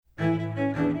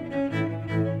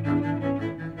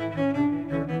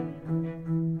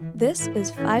This is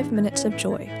 5 Minutes of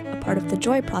Joy, a part of the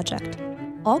Joy Project,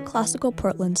 All Classical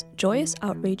Portland's joyous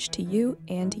outreach to you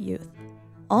and youth.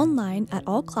 Online at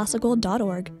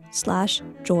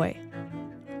allclassical.org/joy.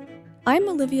 I'm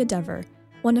Olivia Dever,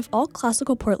 one of All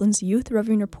Classical Portland's youth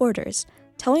roving reporters,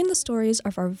 telling the stories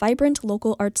of our vibrant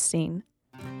local arts scene.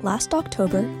 Last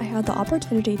October, I had the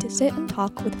opportunity to sit and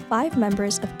talk with 5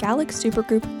 members of Gallic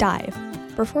supergroup Dive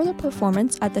before their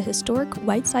performance at the historic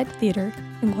Whiteside Theater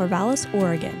in Corvallis,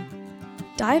 Oregon.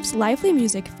 Dive's lively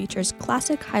music features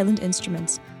classic Highland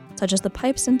instruments, such as the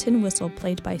pipes and tin whistle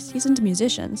played by seasoned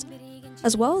musicians,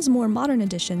 as well as more modern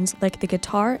additions like the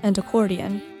guitar and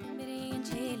accordion.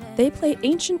 They play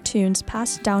ancient tunes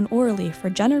passed down orally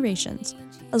for generations,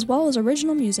 as well as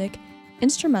original music,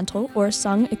 instrumental or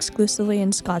sung exclusively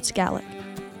in Scots Gaelic.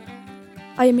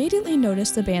 I immediately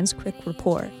noticed the band's quick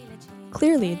rapport.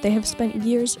 Clearly, they have spent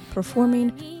years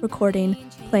performing, recording,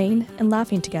 playing, and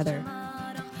laughing together.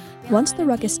 Once the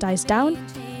ruckus dies down,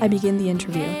 I begin the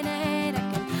interview.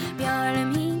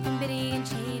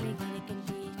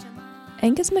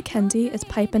 Angus McKenzie is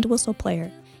pipe and whistle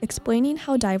player, explaining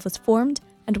how Dive was formed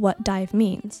and what Dive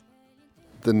means.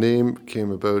 The name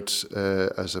came about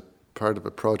as a part of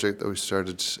a project that we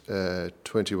started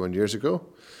 21 years ago.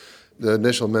 The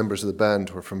initial members of the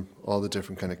band were from all the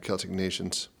different kind of Celtic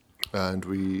nations, and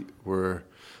we were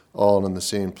all in the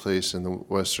same place in the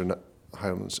Western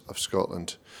Highlands of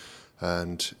Scotland.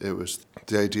 And it was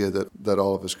the idea that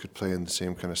all of us could play in the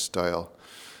same kind of style.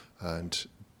 And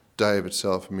Dive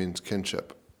itself means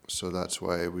kinship, so that's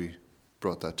why we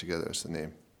brought that together as the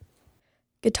name.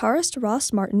 Guitarist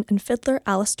Ross Martin and fiddler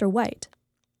Alistair White.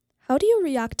 How do you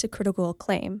react to critical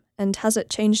acclaim, and has it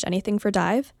changed anything for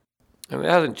Dive? I mean, it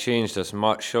hasn't changed as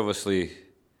much. Obviously,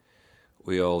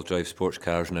 we all drive sports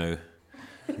cars now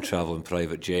and travel in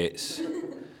private jets,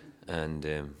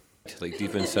 and like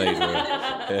deep inside,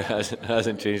 it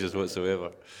hasn't changed us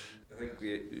whatsoever. I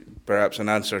think perhaps an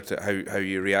answer to how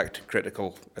you react to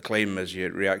critical acclaim is you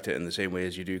react to it in the same way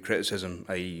as you do criticism,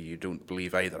 i.e. you don't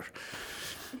believe either,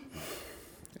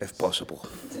 if possible.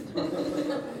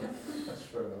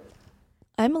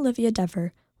 I'm Olivia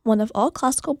Dever, one of All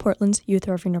Classical Portland's youth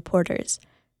roving reporters.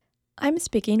 I'm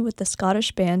speaking with the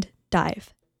Scottish band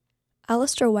Dive.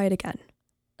 Alistair White again.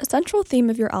 A central theme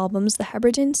of your albums, The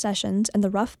Hebridean Sessions and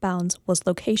The Rough Bounds, was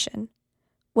location.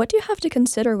 What do you have to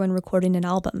consider when recording an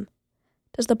album?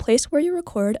 Does the place where you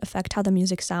record affect how the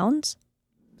music sounds?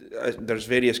 There's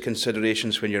various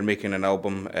considerations when you're making an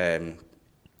album.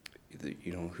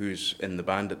 Who's in the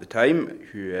band at the time,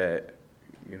 who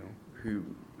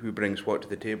brings what to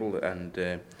the table, and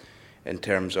in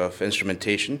terms of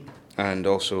instrumentation, and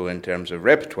also in terms of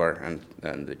repertoire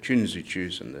and the tunes you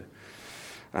choose and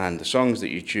the songs that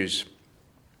you choose.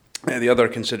 The other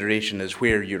consideration is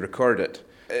where you record it.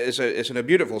 It's in a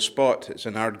beautiful spot. It's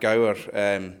in Ardgour,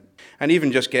 and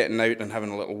even just getting out and having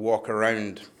a little walk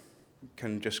around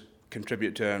can just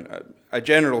contribute to a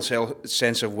general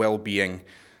sense of well-being.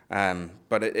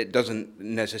 But it doesn't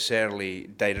necessarily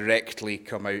directly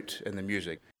come out in the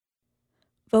music.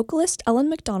 Vocalist Ellen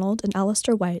MacDonald and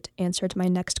Alistair White answered my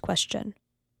next question.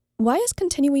 Why is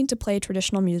continuing to play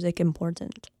traditional music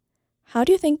important? How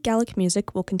do you think Gaelic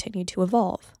music will continue to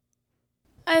evolve?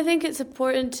 I think it's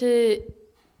important to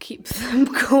keep them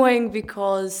going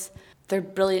because they're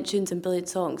brilliant tunes and brilliant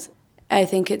songs. I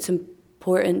think it's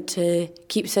important to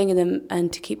keep singing them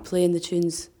and to keep playing the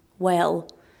tunes well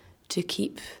to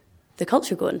keep the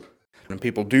culture going. And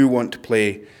people do want to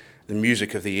play the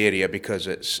music of the area because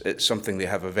it's something they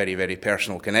have a very, very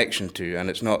personal connection to, and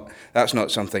that's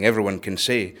not something everyone can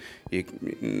say.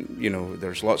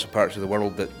 There's lots of parts of the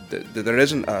world that there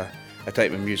isn't a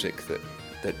type of music that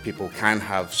people can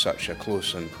have such a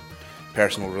close and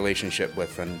personal relationship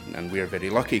with, and we're very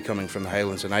lucky coming from the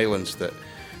Highlands and Islands that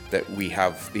we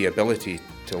have the ability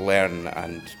to learn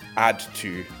and add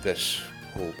to this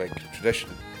whole big tradition.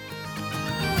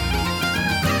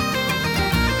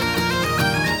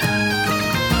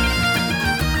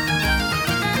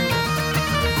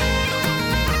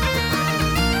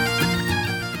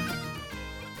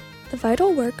 The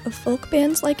vital work of folk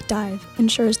bands like Dive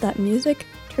ensures that music,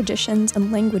 traditions,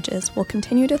 and languages will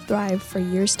continue to thrive for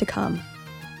years to come.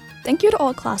 Thank you to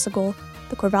All Classical,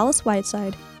 the Corvallis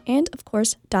Whiteside, and, of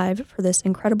course, Dive for this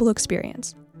incredible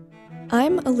experience.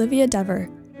 I'm Olivia Dever.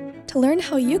 To learn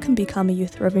how you can become a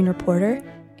youth roving reporter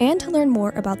and to learn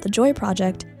more about the Joy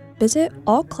Project, visit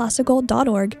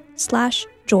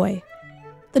allclassical.org/joy.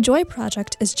 The Joy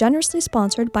Project is generously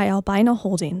sponsored by Albina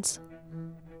Holdings.